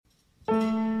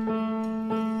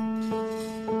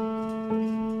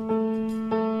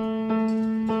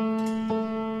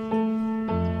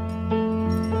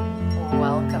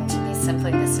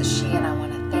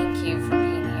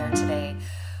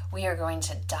going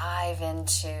to dive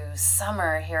into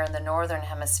summer here in the Northern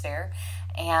Hemisphere,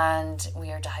 and we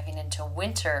are diving into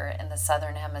winter in the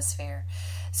Southern Hemisphere.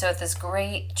 So at this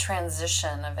great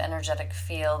transition of energetic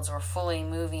fields, we're fully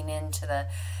moving into the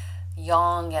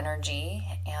yang energy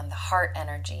and the heart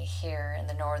energy here in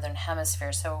the Northern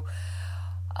Hemisphere. So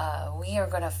we are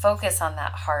going to focus on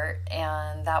that heart,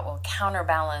 and that will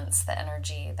counterbalance the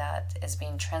energy that is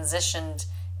being transitioned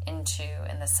into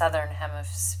in the Southern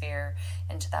Hemisphere,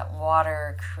 into that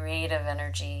water creative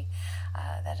energy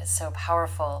that is so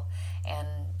powerful and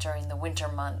during the winter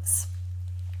months.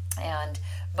 And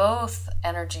both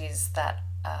energies, that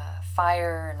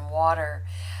fire and water,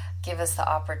 give us the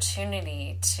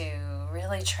opportunity to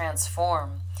really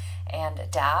transform and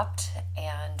adapt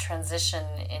and transition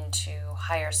into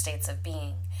higher states of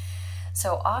being.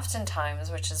 So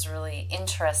oftentimes, which is really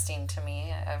interesting to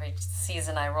me, every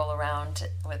season I roll around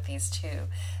with these two,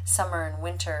 summer and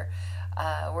winter,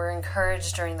 we're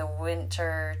encouraged during the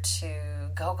winter to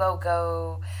go, go,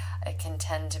 go. It can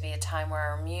tend to be a time where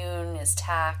our immune is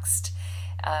taxed,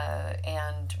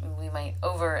 and we might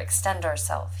overextend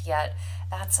ourselves. Yet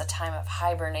that's a time of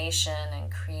hibernation and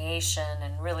creation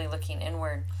and really looking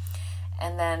inward.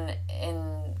 And then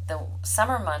in the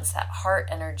summer months, that heart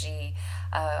energy,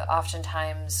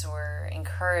 oftentimes we're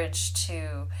encouraged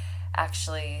to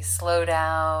actually slow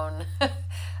down,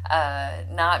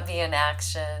 not be in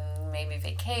action, maybe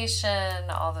vacation,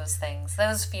 all those things.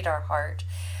 Those feed our heart.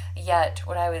 Yet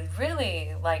what I would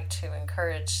really like to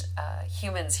encourage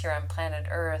humans here on planet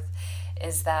Earth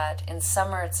is that in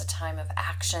summer it's a time of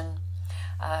action.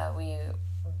 We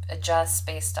adjust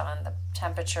based on the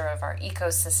temperature of our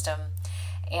ecosystem,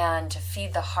 and to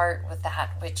feed the heart with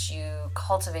that which you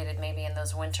cultivated maybe in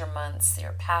those winter months,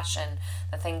 your passion,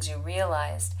 the things you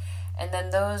realized. And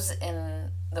then those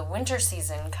in the winter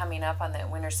season, coming up on the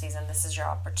winter season, this is your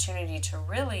opportunity to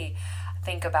really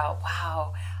think about,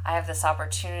 wow, I have this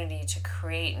opportunity to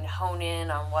create and hone in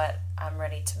on what I'm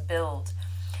ready to build.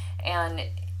 And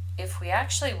if we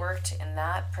actually worked in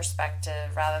that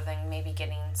perspective, rather than maybe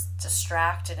getting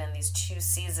distracted in these two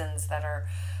seasons that are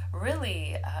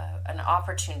really an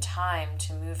opportune time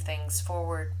to move things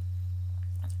forward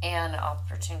and an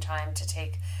opportune time to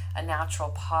take a natural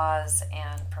pause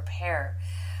and prepare.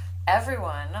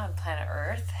 Everyone on planet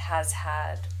Earth has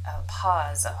had a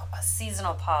pause, a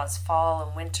seasonal pause, fall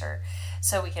and winter.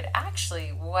 So we could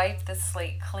actually wipe the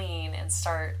slate clean and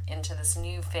start into this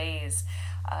new phase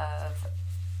of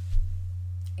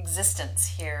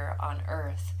existence here on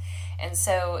Earth. And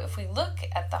so if we look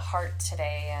at the heart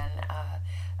today, and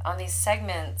on these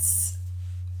segments,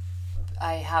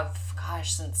 I have,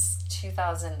 since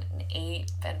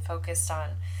 2008, been focused on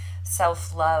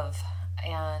self-love.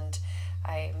 And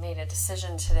I made a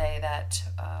decision today that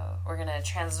we're going to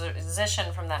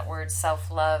transition from that word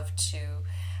self-love to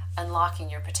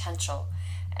unlocking your potential.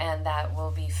 And that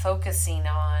we'll be focusing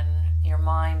on your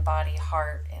mind, body,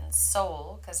 heart, and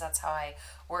soul, because that's how I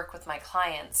work with my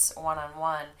clients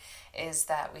one-on-one, is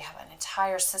that we have an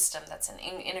entire system that's an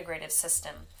integrative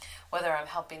system, whether I'm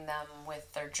helping them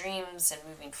with their dreams and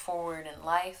moving forward in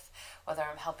life, whether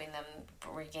I'm helping them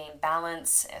regain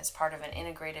balance as part of an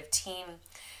integrative team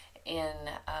in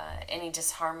any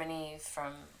disharmony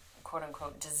from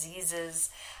quote-unquote diseases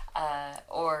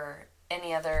or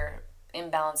any other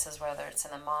imbalances, whether it's in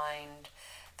the mind,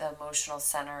 the emotional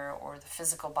center, or the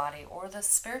physical body, or the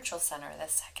spiritual center.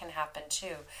 This can happen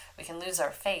too. We can lose our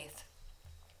faith,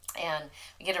 and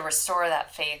we get to restore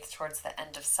that faith towards the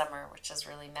end of summer, which is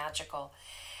really magical.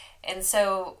 And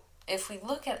so if we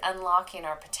look at unlocking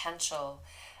our potential,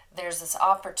 there's this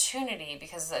opportunity,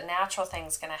 because a natural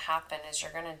thing's going to happen is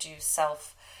you're going to do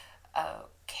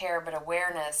self-care, but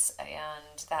awareness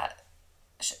and that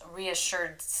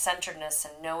reassured centeredness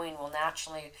and knowing will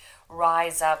naturally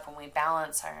rise up when we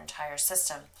balance our entire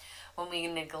system. When we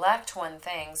neglect one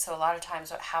thing, so a lot of times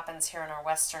what happens here in our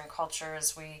Western culture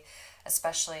is we,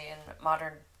 especially in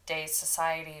modern day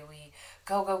society, we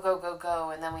go, go, go, go,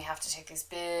 go, and then we have to take these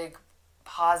big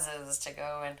pauses to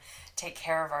go and take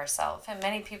care of ourselves. And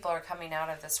many people are coming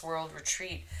out of this world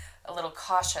retreat a little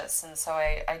cautious, and so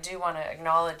I do want to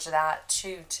acknowledge that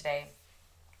too today.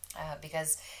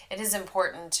 Because it is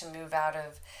important to move out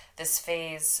of this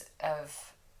phase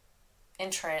of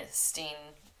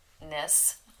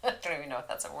interestingness, I don't even know if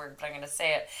that's a word, but I'm going to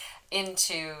say it,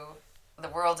 into the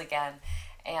world again.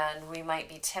 And we might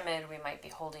be timid, we might be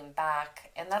holding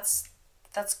back, and that's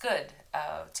good.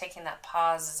 Taking that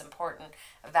pause is important,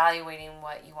 evaluating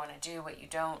what you want to do, what you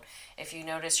don't. If you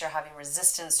notice you're having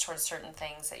resistance towards certain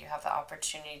things, that you have the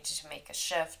opportunity to make a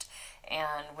shift.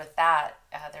 And with that,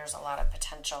 there's a lot of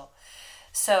potential.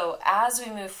 So as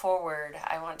we move forward,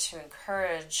 I want to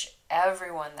encourage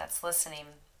everyone that's listening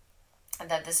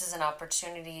that this is an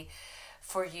opportunity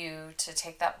for you to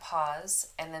take that pause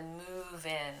and then move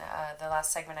in. The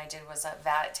last segment I did was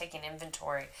taking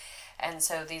inventory. And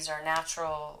so these are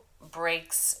natural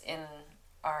breaks in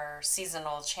our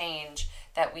seasonal change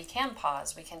that we can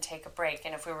pause, we can take a break.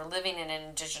 And if we were living in an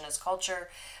indigenous culture,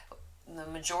 the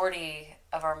majority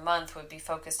of our month would be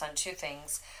focused on two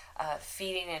things: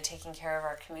 feeding and taking care of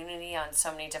our community on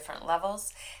so many different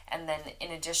levels, and then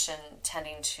in addition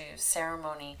tending to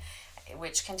ceremony,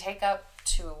 which can take up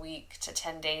to a week to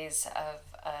 10 days of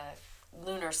a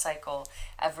lunar cycle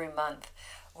every month,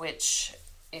 which,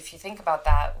 if you think about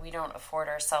that, we don't afford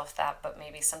ourselves that, but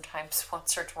maybe sometimes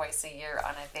once or twice a year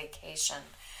on a vacation.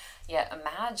 Yet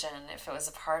imagine if it was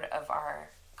a part of our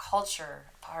culture,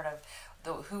 part of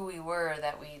who we were,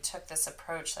 that we took this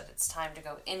approach that it's time to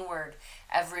go inward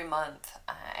every month.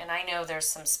 And I know there's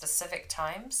some specific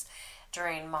times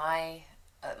during my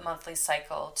monthly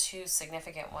cycle, two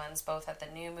significant ones, both at the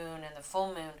new moon and the full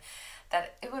moon,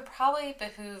 that it would probably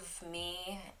behoove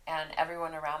me and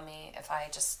everyone around me if I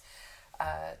just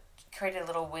created a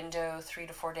little window, 3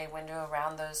 to 4 day window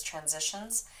around those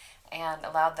transitions, and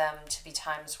allowed them to be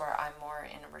times where I'm more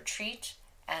in a retreat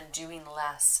and doing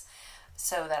less,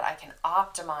 so that I can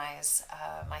optimize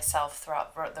myself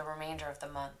throughout the remainder of the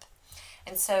month.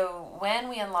 And so when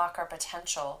we unlock our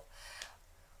potential,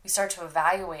 we start to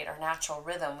evaluate our natural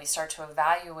rhythm. We start to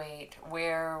evaluate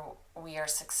where we are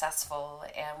successful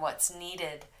and what's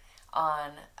needed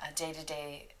on a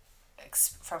day-to-day,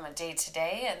 from a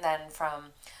day-to-day, and then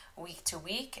from week to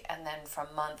week, and then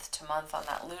from month to month on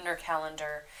that lunar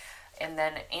calendar, and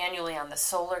then annually on the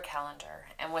solar calendar.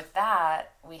 And with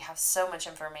that, we have so much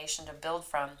information to build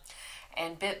from.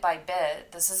 And bit by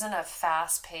bit, this isn't a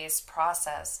fast-paced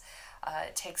process.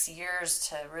 It takes years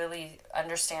to really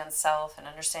understand self and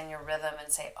understand your rhythm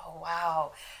and say, oh,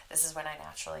 wow, this is when I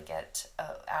naturally get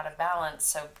out of balance.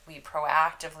 So we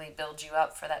proactively build you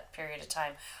up for that period of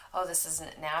time. Oh, this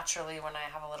isn't naturally when I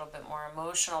have a little bit more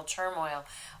emotional turmoil.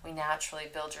 We naturally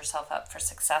build yourself up for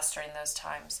success during those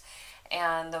times.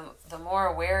 And the more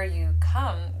aware you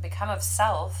become of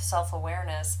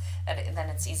self-awareness, then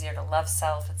it's easier to love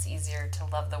self, it's easier to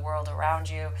love the world around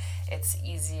you, it's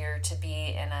easier to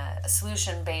be in a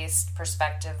solution-based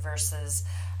perspective versus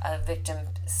a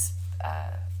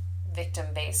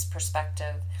victim-based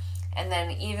perspective. And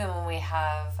then even when we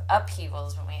have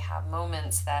upheavals, when we have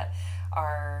moments that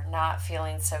are not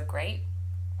feeling so great,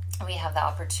 we have the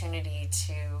opportunity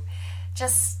to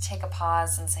just take a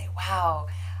pause and say, wow,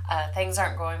 things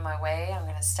aren't going my way. I'm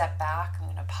going to step back. I'm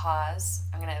going to pause.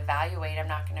 I'm going to evaluate. I'm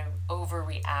not going to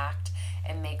overreact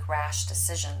and make rash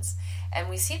decisions. And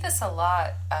we see this a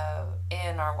lot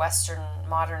in our Western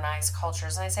modernized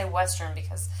cultures. And I say Western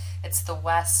because it's the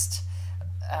West,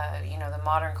 the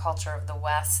modern culture of the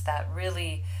West that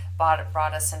really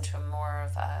brought us into more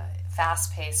of a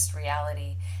fast-paced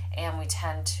reality. And we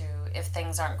tend to, if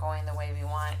things aren't going the way we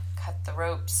want, cut the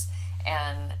ropes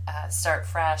and start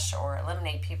fresh or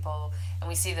eliminate people. And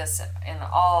we see this in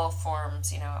all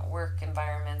forms, at work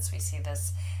environments. We see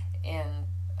this in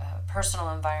personal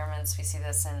environments. We see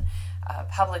this in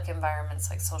public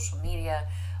environments like social media.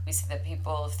 We see that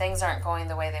people, if things aren't going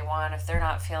the way they want, if they're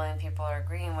not feeling people are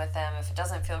agreeing with them, if it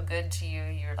doesn't feel good to you,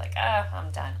 you're like,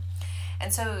 I'm done.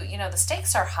 And so, the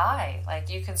stakes are high. Like,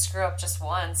 you can screw up just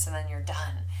once and then you're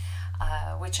done.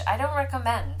 Which I don't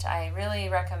recommend. I really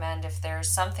recommend, if there's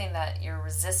something that you're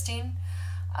resisting,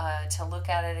 to look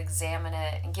at it, examine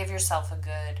it, and give yourself a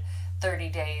good 30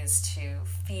 days to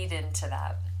feed into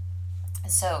that.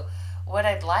 So what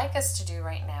I'd like us to do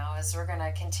right now is we're going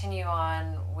to continue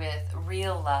on with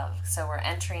real love. So we're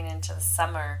entering into the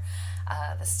summer,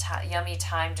 this yummy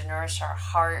time to nourish our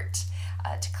heart,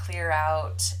 to clear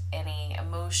out any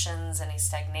emotions, any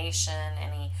stagnation,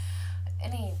 any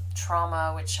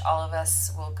trauma, which all of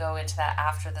us will go into that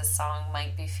after this song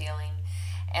might be feeling.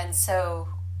 And so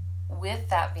with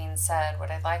that being said, what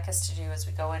I'd like us to do as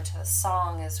we go into the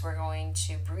song is we're going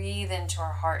to breathe into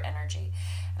our heart energy.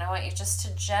 And I want you just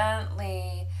to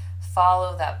gently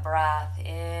follow that breath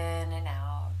in and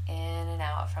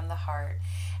out from the heart.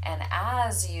 And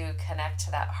as you connect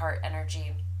to that heart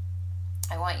energy,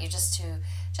 I want you just to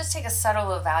take a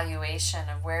subtle evaluation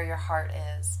of where your heart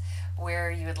is,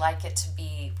 where you would like it to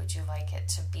be. Would you like it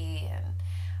to be in,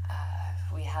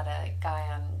 we had a guy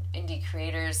on Indie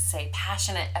Creators say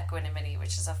passionate equanimity,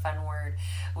 which is a fun word.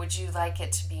 Would you like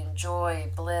it to be in joy,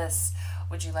 bliss?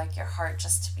 Would you like your heart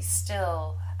just to be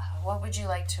still? What would you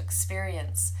like to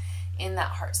experience in that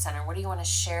heart center? What do you want to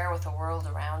share with the world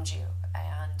around you?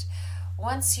 And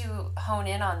once you hone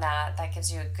in on that, that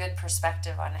gives you a good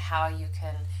perspective on how you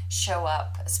can show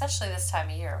up, especially this time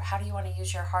of year. How do you want to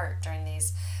use your heart during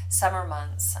these summer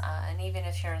months? And even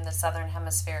if you're in the southern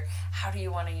hemisphere, how do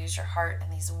you want to use your heart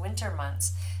in these winter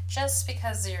months? Just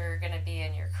because you're going to be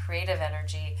in your creative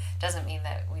energy doesn't mean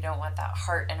that we don't want that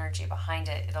heart energy behind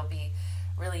it. It'll be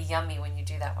really yummy when you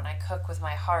do that. When I cook with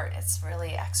my heart, it's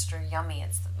really extra yummy.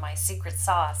 It's my secret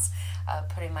sauce,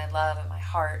 putting my love and my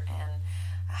heart and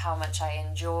how much I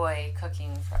enjoy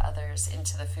cooking for others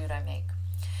into the food I make.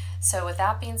 So with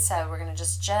that being said, we're going to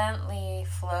just gently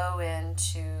flow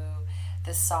into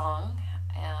this song,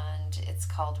 and it's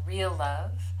called Real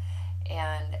Love.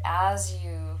 And as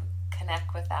you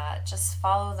connect with that, just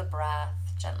follow the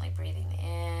breath, gently breathing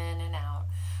in and out.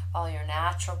 Follow your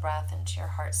natural breath into your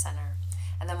heart center.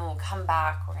 And then when we come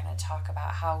back, we're going to talk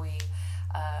about how we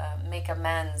make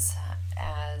amends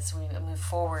as we move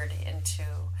forward into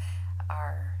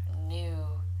our new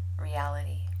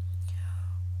reality.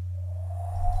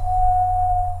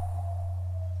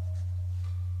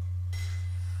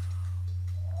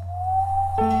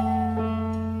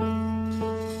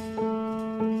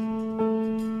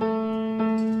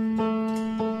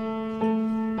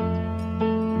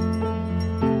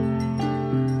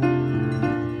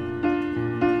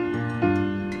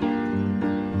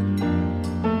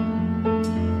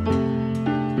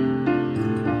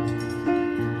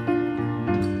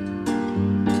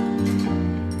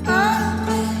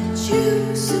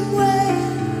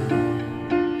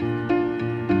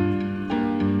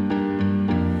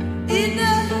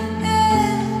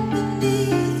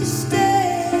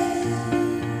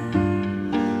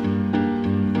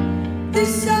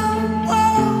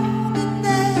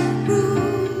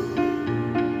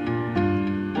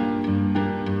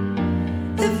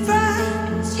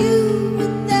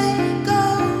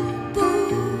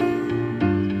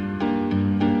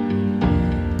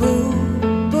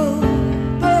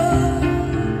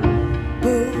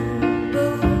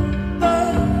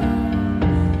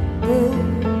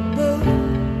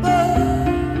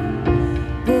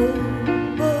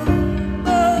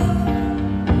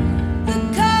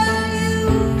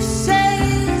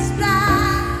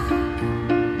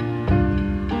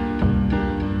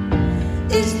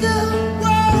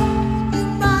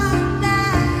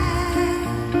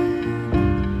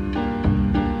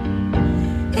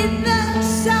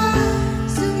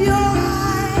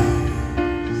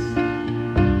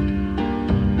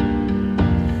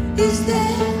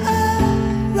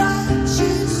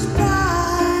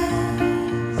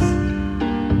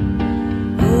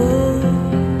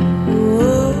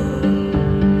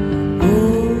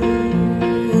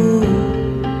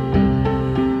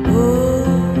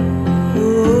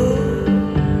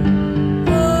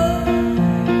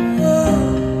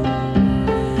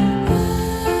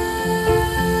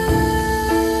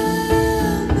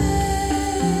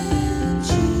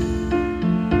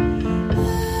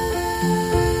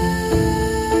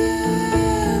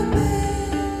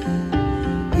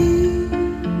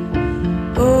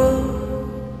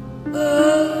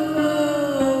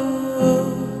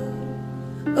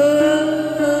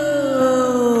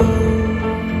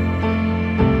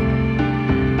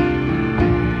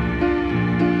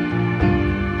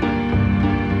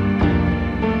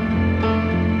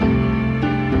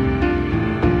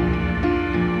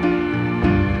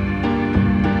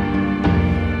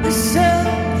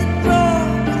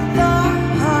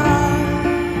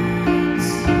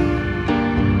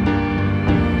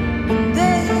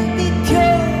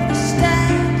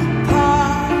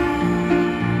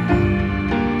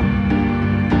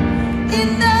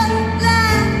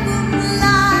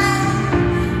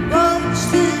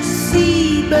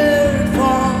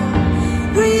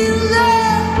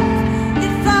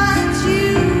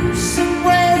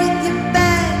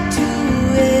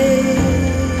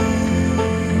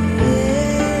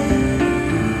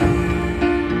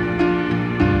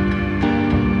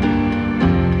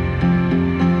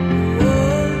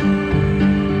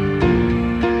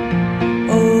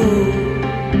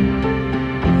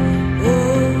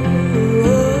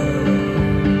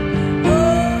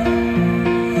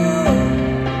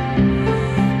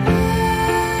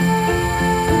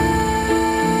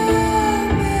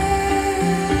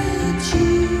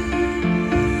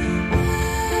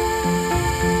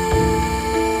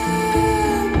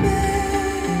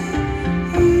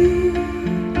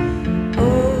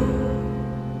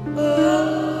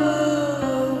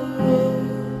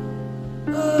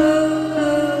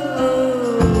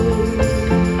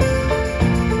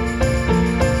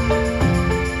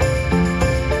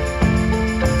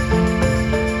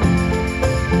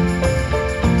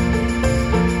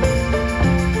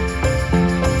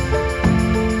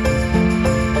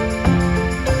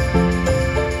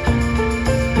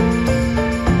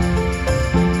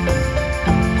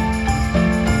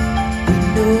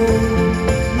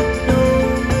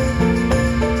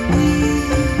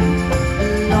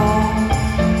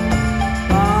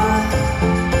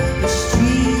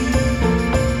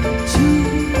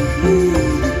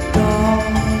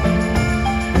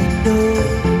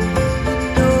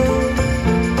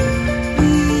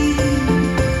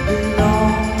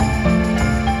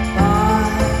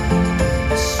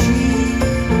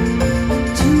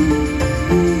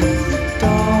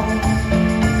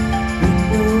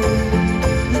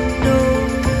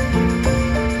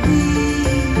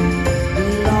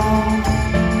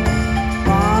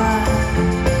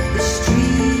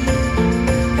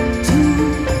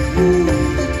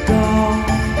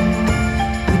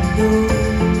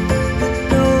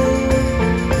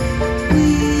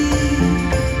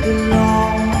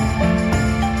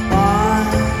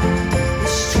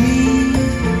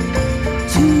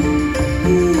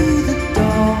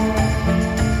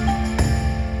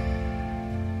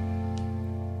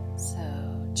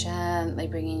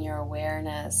 your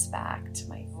awareness back to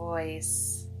my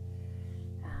voice.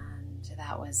 And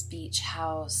that was Beach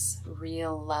House,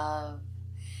 Real Love.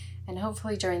 And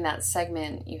hopefully during that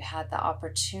segment, you had the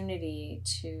opportunity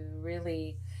to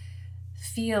really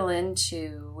feel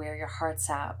into where your heart's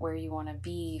at, where you want to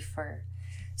be for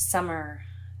summer.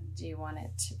 Do you want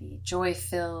it to be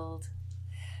joy-filled?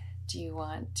 Do you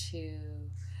want to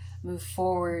move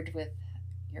forward with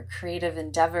your creative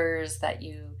endeavors that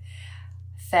you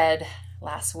fed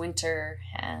last winter?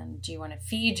 And do you want to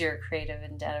feed your creative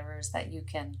endeavors that you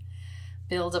can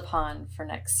build upon for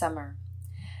next summer?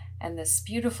 And this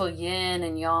beautiful yin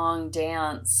and yang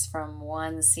dance from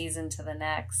one season to the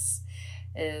next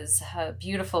is a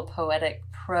beautiful poetic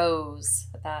prose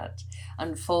that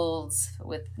unfolds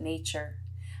with nature,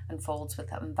 unfolds with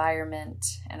the environment,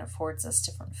 and affords us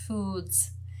different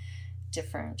foods,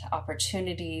 different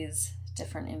opportunities,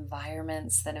 different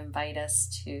environments that invite us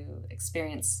to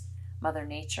experience Mother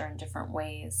Nature in different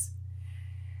ways.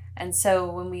 And so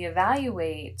when we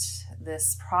evaluate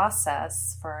this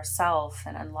process for ourselves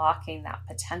and unlocking that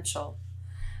potential,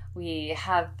 we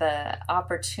have the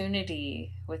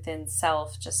opportunity within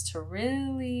self just to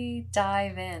really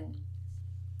dive in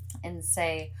and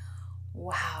say,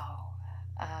 wow,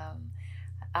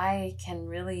 I can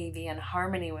really be in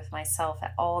harmony with myself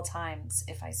at all times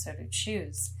if I so to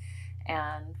choose.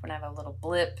 And when I have a little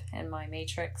blip in my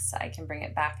matrix, I can bring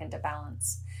it back into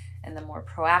balance. And the more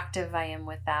proactive I am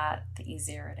with that, the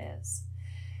easier it is.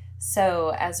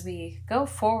 So as we go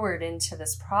forward into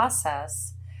this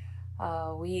process,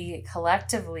 we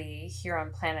collectively here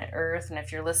on planet Earth, and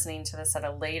if you're listening to this at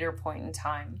a later point in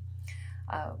time,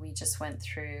 we just went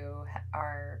through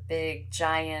our big,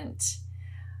 giant,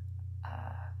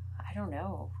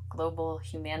 global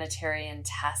humanitarian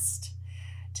test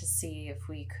to see if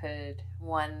we could,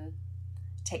 one,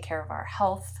 take care of our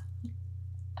health,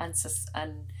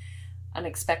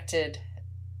 unexpected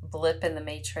blip in the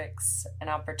matrix, an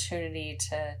opportunity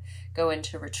to go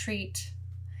into retreat,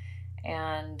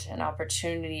 and an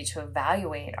opportunity to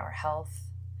evaluate our health,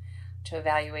 to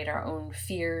evaluate our own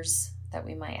fears that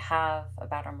we might have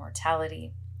about our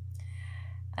mortality.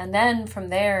 And then from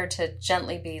there to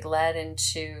gently be led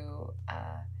into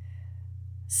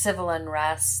civil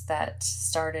unrest that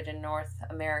started in North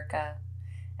America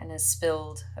and has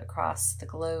spilled across the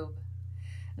globe.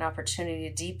 An opportunity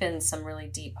to deepen some really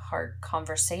deep heart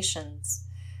conversations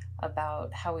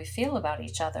about how we feel about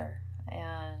each other,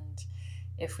 and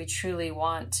if we truly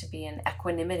want to be in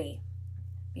equanimity,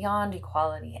 beyond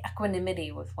equality,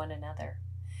 equanimity with one another.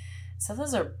 So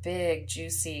those are big,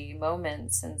 juicy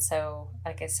moments. And so,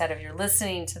 like I said, if you're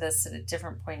listening to this at a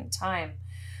different point in time,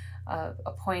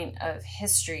 a point of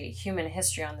history, human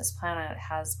history on this planet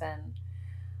has been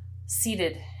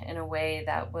seated in a way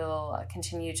that will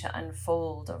continue to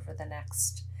unfold over the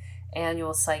next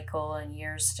annual cycle and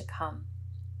years to come.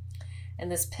 And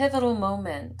this pivotal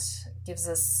moment gives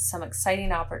us some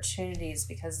exciting opportunities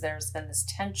because there's been this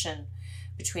tension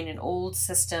between an old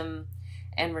system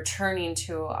and returning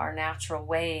to our natural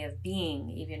way of being,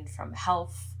 even from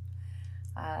health,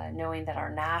 knowing that our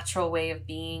natural way of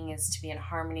being is to be in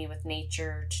harmony with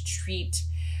nature, to treat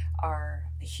our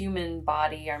human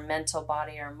body, our mental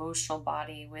body, our emotional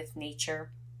body with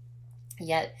nature.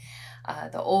 Yet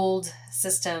the old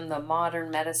system, the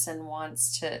modern medicine,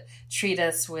 wants to treat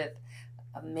us with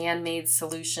man-made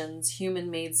solutions,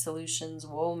 human-made solutions,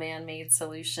 man-made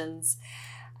solutions,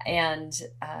 and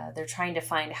they're trying to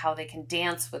find how they can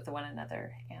dance with one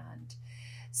another. And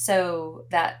so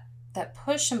that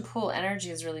push and pull energy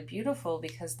is really beautiful,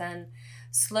 because then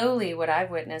slowly, what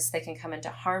I've witnessed, they can come into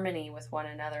harmony with one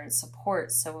another and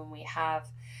support. So when we have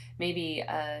maybe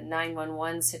a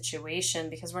 911 situation,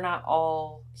 because we're not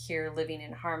all here living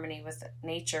in harmony with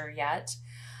nature yet,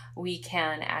 we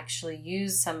can actually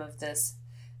use some of this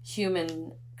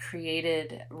human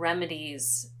created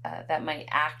remedies that might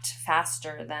act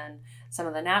faster than some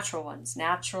of the natural ones.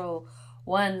 Natural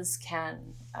ones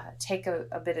can take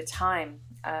a bit of time.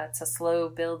 It's a slow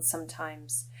build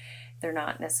sometimes. They're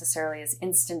not necessarily as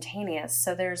instantaneous.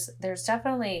 So there's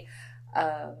definitely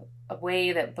a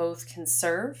way that both can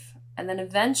serve. And then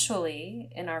eventually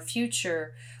in our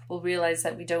future, we'll realize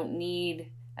that we don't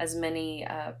need as many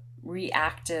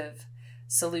reactive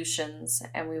solutions,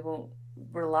 and we won't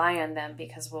rely on them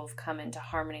because we'll come into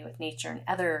harmony with nature, and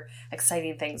other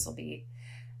exciting things will be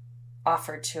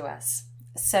offered to us.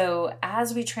 So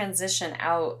as we transition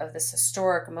out of this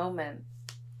historic moment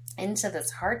into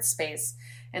this heart space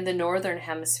in the northern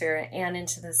hemisphere and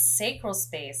into this sacral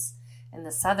space in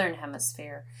the southern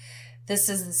hemisphere, this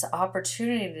is this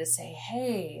opportunity to say,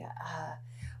 hey,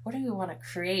 what do we want to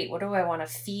create? What do I want to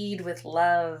feed with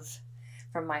love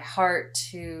from my heart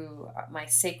to my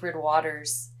sacred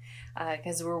waters,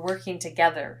 because we're working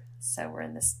together. So we're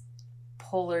in this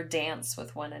polar dance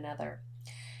with one another.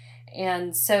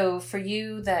 And so for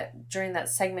you, that during that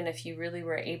segment, if you really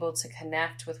were able to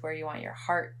connect with where you want your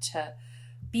heart to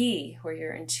be, where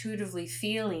you're intuitively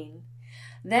feeling,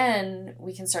 then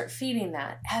we can start feeding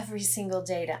that every single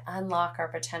day to unlock our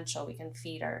potential. We can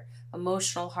feed our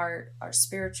emotional heart, our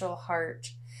spiritual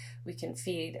heart. We can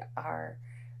feed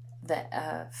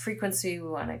the frequency we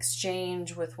want to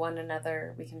exchange with one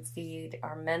another. We can feed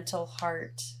our mental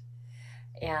heart,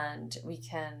 and we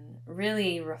can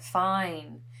really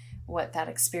refine what that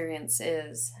experience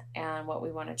is and what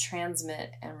we want to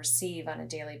transmit and receive on a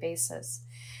daily basis.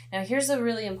 Now, here's a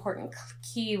really important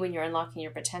key when you're unlocking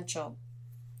your potential.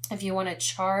 If you want to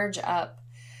charge up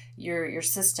your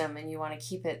system and you want to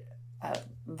keep it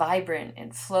vibrant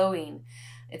and flowing,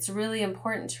 it's really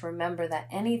important to remember that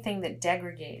anything that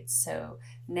degrades, so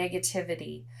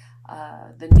negativity,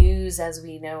 the news as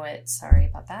we know it, sorry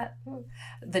about that,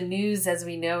 the news as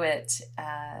we know it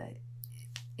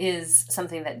is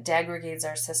something that degrades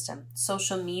our system.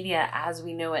 Social media as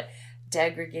we know it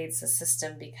degrades the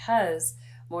system, because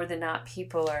more than not,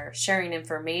 people are sharing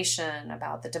information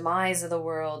about the demise of the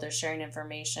world. They're sharing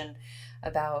information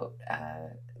about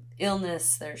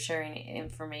illness. They're sharing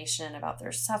information about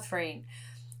their suffering.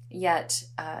 Yet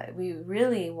we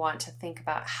really want to think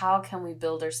about how can we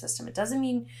build our system. It doesn't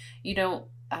mean you don't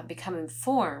become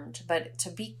informed, but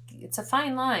it's a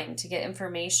fine line to get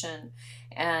information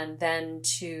and then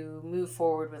to move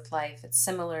forward with life. It's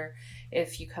similar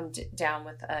if you come down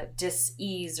with a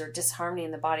dis-ease or disharmony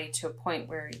in the body to a point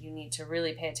where you need to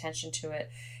really pay attention to it.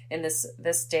 In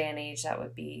this day and age, that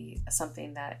would be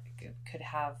something that could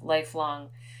have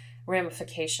lifelong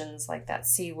ramifications, like that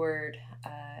C word,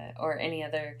 or any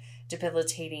other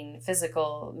debilitating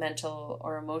physical, mental,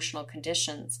 or emotional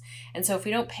conditions. And so if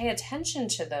we don't pay attention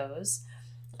to those,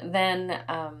 then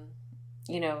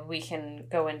we can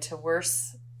go into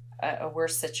a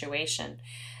worse situation.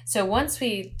 So once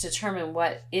we determine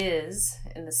what is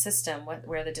in the system,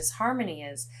 where the disharmony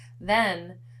is,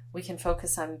 then we can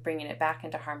focus on bringing it back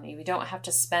into harmony. We don't have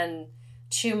to spend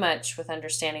too much with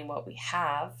understanding what we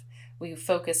have. We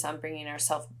focus on bringing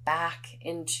ourselves back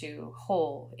into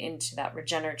whole, into that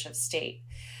regenerative state.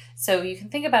 So you can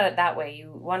think about it that way.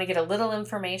 You want to get a little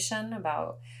information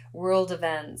about world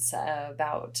events,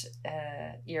 about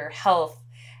your health,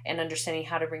 and understanding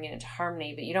how to bring it into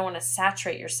harmony, but you don't want to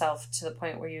saturate yourself to the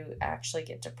point where you actually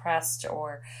get depressed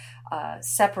or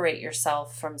separate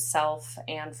yourself from self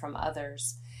and from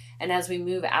others. And as we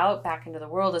move out back into the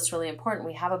world, it's really important.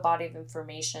 We have a body of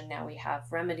information. Now we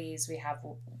have remedies. We have,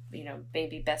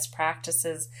 maybe best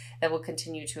practices that will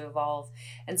continue to evolve.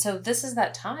 And so this is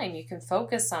that time you can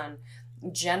focus on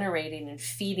generating and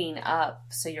feeding up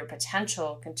so your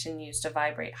potential continues to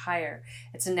vibrate higher.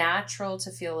 It's natural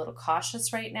to feel a little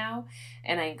cautious right now.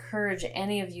 And I encourage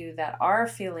any of you that are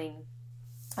feeling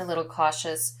a little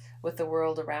cautious with the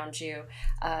world around you,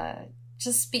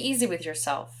 just be easy with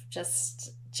yourself.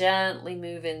 Just gently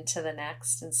move into the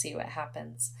next and see what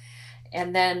happens.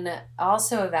 And then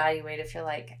also evaluate if you're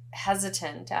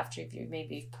hesitant after you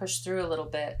maybe pushed through a little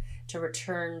bit to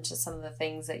return to some of the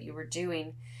things that you were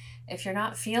doing. If you're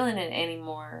not feeling it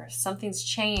anymore, something's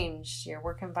changed, your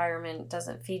work environment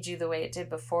doesn't feed you the way it did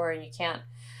before, and you can't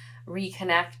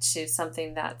reconnect to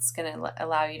something that's going to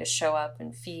allow you to show up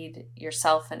and feed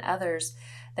yourself and others,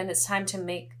 then it's time to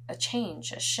make a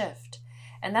change, a shift.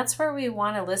 And that's where we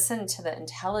want to listen to the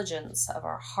intelligence of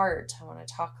our heart. I want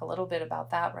to talk a little bit about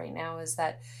that right now, is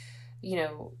that,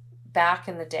 back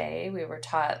in the day, we were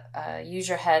taught, use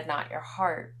your head, not your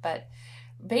heart. But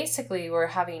basically, we're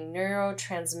having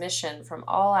neurotransmission from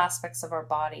all aspects of our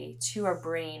body to our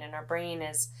brain. And our brain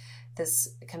is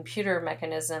this computer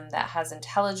mechanism that has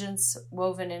intelligence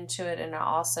woven into it, and it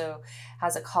also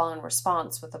has a call and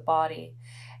response with the body.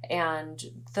 And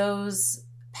those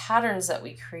patterns that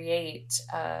we create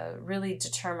really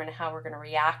determine how we're going to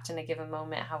react in a given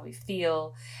moment, how we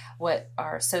feel, what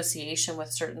our association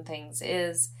with certain things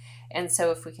is. And so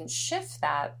if we can shift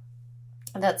that,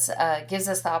 that's gives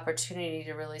us the opportunity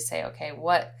to really say, okay,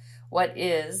 what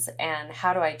is, and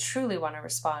how do I truly want to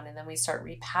respond? And then we start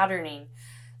repatterning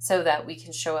so that we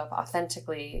can show up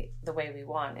authentically the way we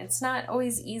want. It's not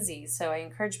always easy, so I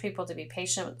encourage people to be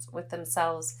patient with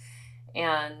themselves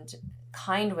and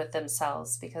kind with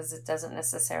themselves, because it doesn't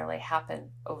necessarily happen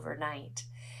overnight.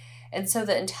 And so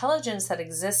the intelligence that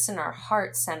exists in our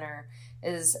heart center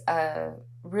is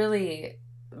really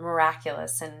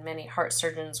miraculous, and many heart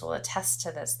surgeons will attest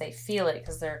to this. They feel it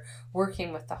because they're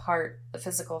working with the heart, the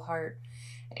physical heart.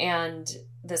 And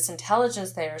this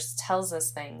intelligence there tells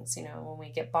us things, when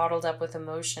we get bottled up with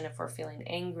emotion, if we're feeling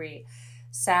angry,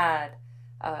 sad,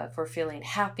 if we're feeling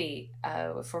happy,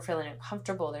 if we're feeling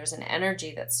uncomfortable, there's an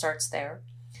energy that starts there.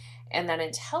 And that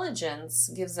intelligence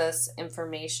gives us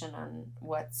information on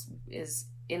what is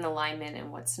in alignment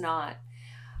and what's not.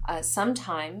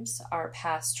 Sometimes our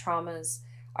past traumas,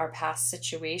 our past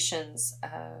situations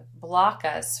block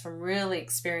us from really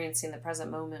experiencing the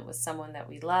present moment with someone that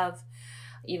we love,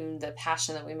 even the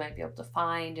passion that we might be able to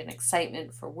find and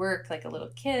excitement for work like a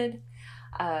little kid.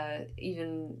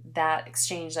 Even that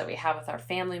exchange that we have with our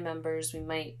family members, we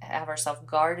might have ourselves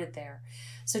guarded there.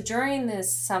 So during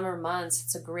this summer months,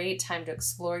 it's a great time to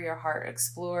explore your heart,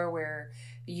 explore where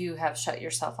you have shut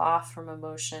yourself off from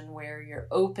emotion, where you're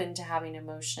open to having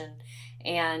emotion,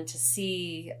 and to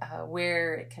see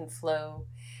where it can flow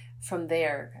from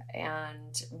there.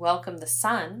 And welcome the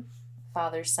sun,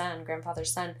 father, son, grandfather,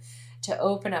 son, to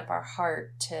open up our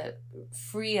heart, to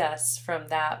free us from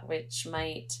that which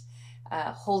might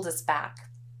hold us back.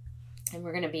 And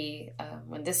we're going to be,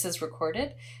 when this is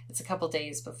recorded, it's a couple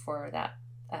days before that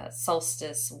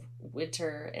solstice,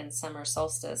 winter and summer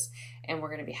solstice, and we're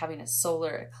going to be having a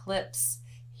solar eclipse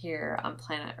here on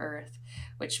planet Earth,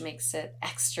 which makes it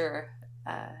extra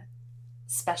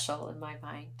special in my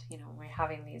mind. We're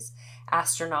having these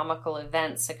astronomical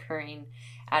events occurring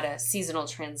at a seasonal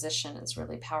transition is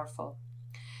really powerful.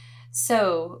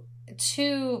 So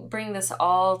to bring this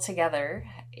all together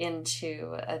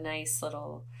into a nice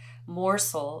little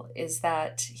morsel is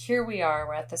that here we are,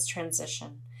 we're at this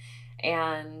transition,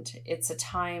 and it's a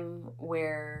time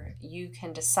where you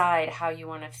can decide how you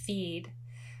want to feed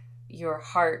your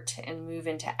heart and move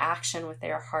into action with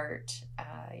your heart.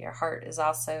 Your heart is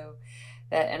also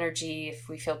that energy. If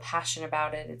we feel passionate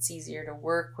about it, it's easier to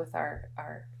work with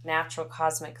our natural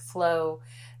cosmic flow,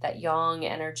 that yang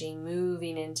energy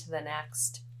moving into the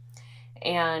next.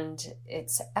 And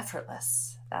it's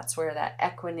effortless. That's where that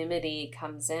equanimity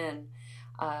comes in.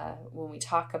 When we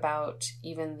talk about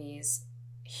even these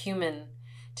human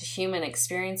to human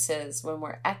experiences, when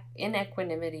we're in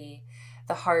equanimity,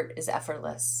 the heart is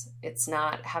effortless. It's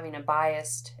not having a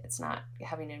bias. It's not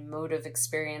having an emotive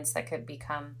experience that could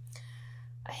become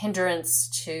a hindrance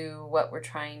to what we're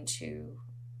trying to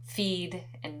feed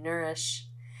and nourish.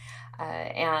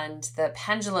 And the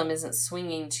pendulum isn't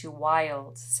swinging too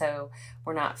wild, so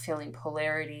we're not feeling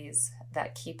polarities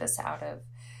that keep us out of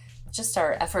just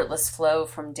our effortless flow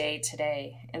from day to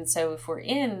day. And so if we're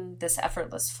in this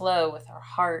effortless flow with our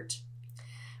heart,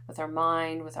 with our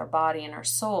mind, with our body and our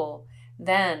soul,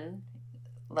 then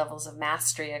levels of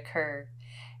mastery occur,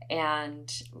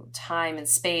 and time and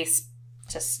space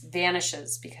just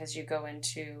vanishes because you go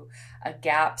into a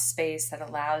gap space that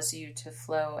allows you to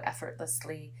flow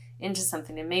effortlessly into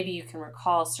something. And maybe you can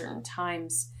recall certain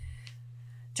times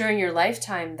during your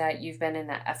lifetime that you've been in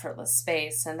that effortless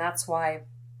space. And that's why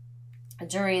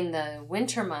during the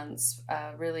winter months,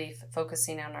 really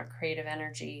focusing on our creative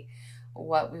energy,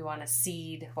 what we want to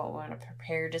seed, what we want to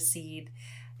prepare to seed,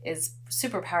 is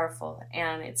super powerful.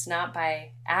 And it's not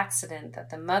by accident that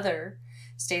the mother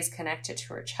stays connected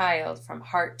to her child from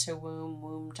heart to womb,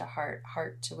 womb to heart,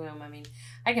 heart to womb. I mean,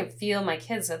 I can feel my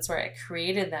kids. That's where I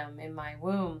created them, in my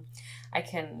womb. I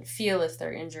can feel if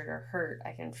they're injured or hurt.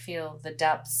 I can feel the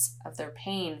depths of their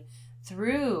pain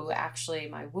through actually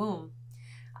my womb,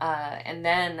 and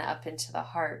then up into the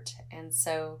heart. And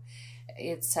so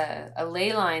it's a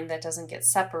ley line that doesn't get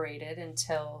separated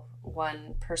until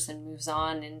one person moves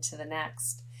on into the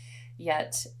next.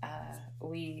 Yet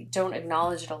we don't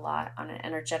acknowledge it a lot on an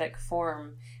energetic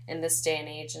form in this day and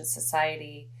age in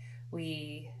society.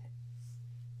 We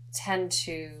tend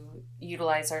to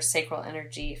utilize our sacral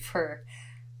energy for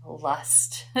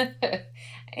lust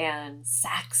and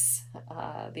sex,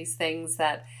 these things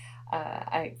that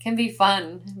can be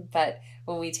fun, but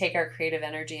when we take our creative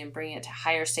energy and bring it to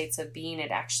higher states of being,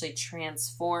 it actually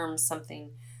transforms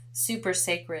something super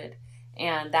sacred,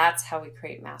 and that's how we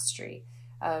create mastery.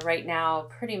 Right now,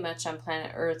 pretty much on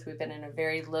planet Earth, we've been in a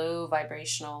very low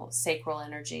vibrational sacral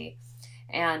energy.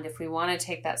 And if we want to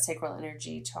take that sacral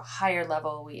energy to a higher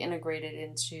level, we integrate it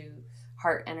into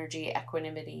heart energy,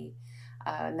 equanimity,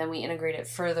 and then we integrate it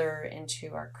further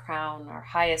into our crown, our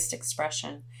highest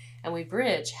expression. And we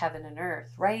bridge heaven and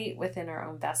earth right within our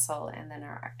own vessel, and then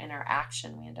in our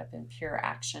action, we end up in pure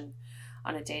action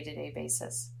on a day-to-day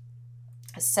basis.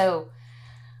 So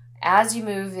as you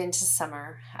move into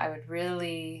summer, I would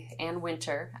really, and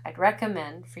winter, I'd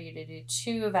recommend for you to do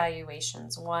 2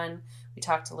 evaluations. One, we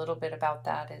talked a little bit about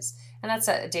that, and that's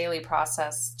a daily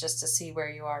process just to see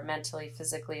where you are mentally,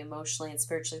 physically, emotionally, and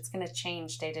spiritually. It's going to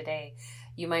change day to day.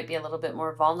 You might be a little bit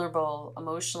more vulnerable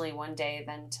emotionally one day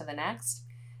than to the next.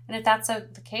 And if that's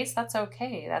the case, that's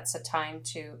okay. That's a time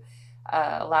to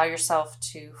allow yourself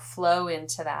to flow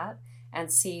into that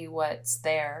and see what's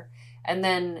there. And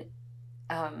then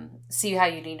see how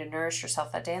you need to nourish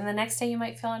yourself that day. And the next day you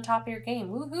might feel on top of your game.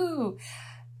 Woohoo!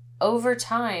 Over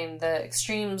time, the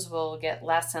extremes will get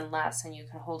less and less, and you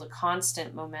can hold a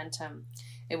constant momentum.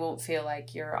 It won't feel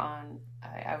like you're on,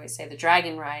 I always say, the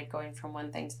dragon ride, going from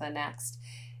one thing to the next.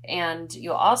 And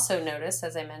you'll also notice,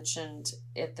 as I mentioned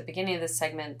at the beginning of this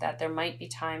segment, that there might be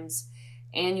times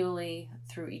annually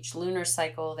through each lunar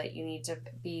cycle that you need to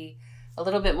be a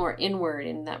little bit more inward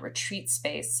in that retreat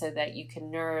space so that you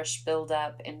can nourish, build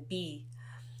up, and be.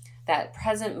 That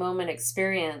present moment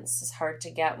experience is hard to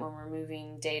get when we're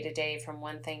moving day to day from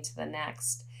one thing to the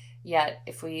next. Yet,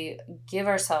 if we give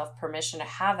ourselves permission to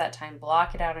have that time,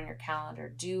 block it out on your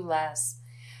calendar, do less,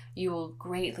 you will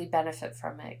greatly benefit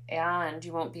from it. And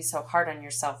you won't be so hard on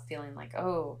yourself, feeling like,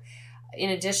 oh,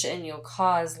 in addition, you'll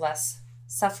cause less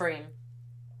suffering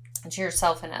to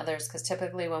yourself and others, because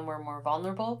typically when we're more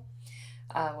vulnerable,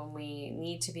 when we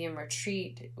need to be in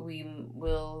retreat, we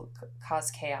will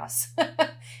cause chaos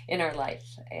in our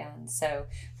life. And so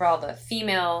for all the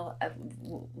female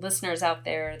listeners out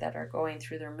there that are going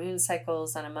through their moon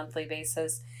cycles on a monthly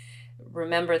basis,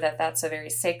 remember that that's a very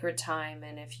sacred time.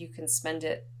 And if you can spend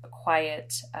it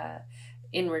quiet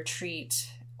in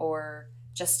retreat or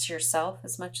just to yourself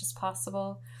as much as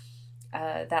possible,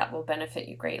 that will benefit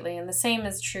you greatly. And the same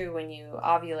is true when you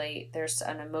ovulate. There's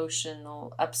an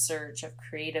emotional upsurge of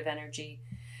creative energy.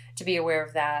 To be aware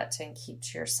of that and keep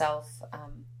to yourself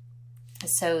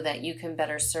so that you can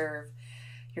better serve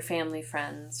your family,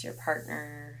 friends, your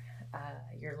partner,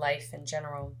 your life in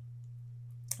general.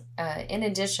 In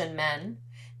addition, men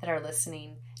that are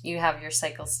listening, you have your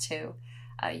cycles too.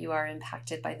 You are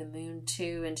impacted by the moon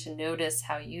too, and to notice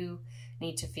how you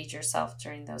need to feed yourself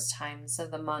during those times of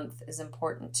the month is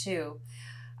important too.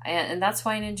 And that's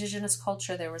why in Indigenous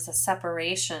culture there was a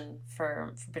separation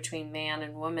for between man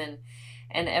and woman.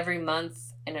 And every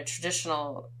month in a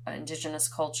traditional Indigenous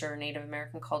culture, Native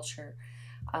American culture,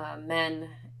 men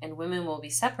and women will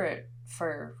be separate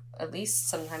for at least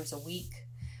sometimes a week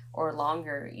or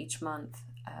longer each month,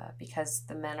 because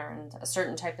the men are in a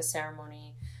certain type of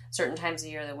ceremony, certain times of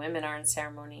year the women are in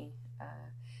ceremony,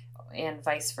 and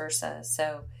vice versa.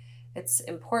 So it's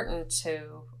important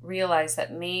to realize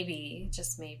that maybe,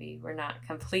 just maybe, we're not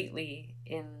completely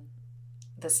in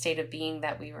the state of being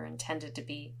that we were intended to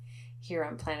be here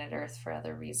on planet Earth for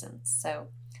other reasons. So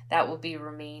that will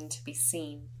remain to be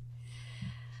seen.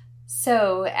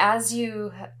 So as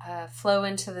you flow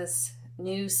into this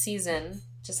new season,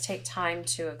 just take time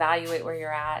to evaluate where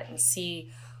you're at and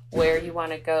see where you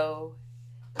want to go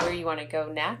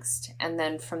next. And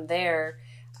then from there,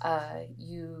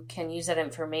 you can use that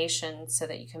information so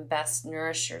that you can best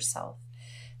nourish yourself.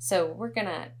 So we're going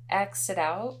to exit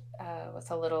out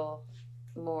with a little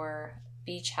more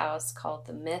beach house called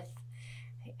The Myth.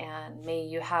 And may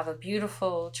you have a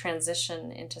beautiful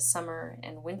transition into summer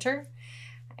and winter.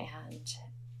 And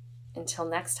until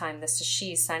next time, this is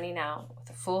She signing out with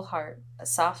a full heart, a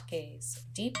soft gaze,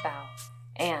 a deep bow,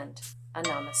 and a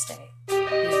namaste. Be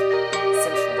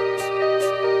simply.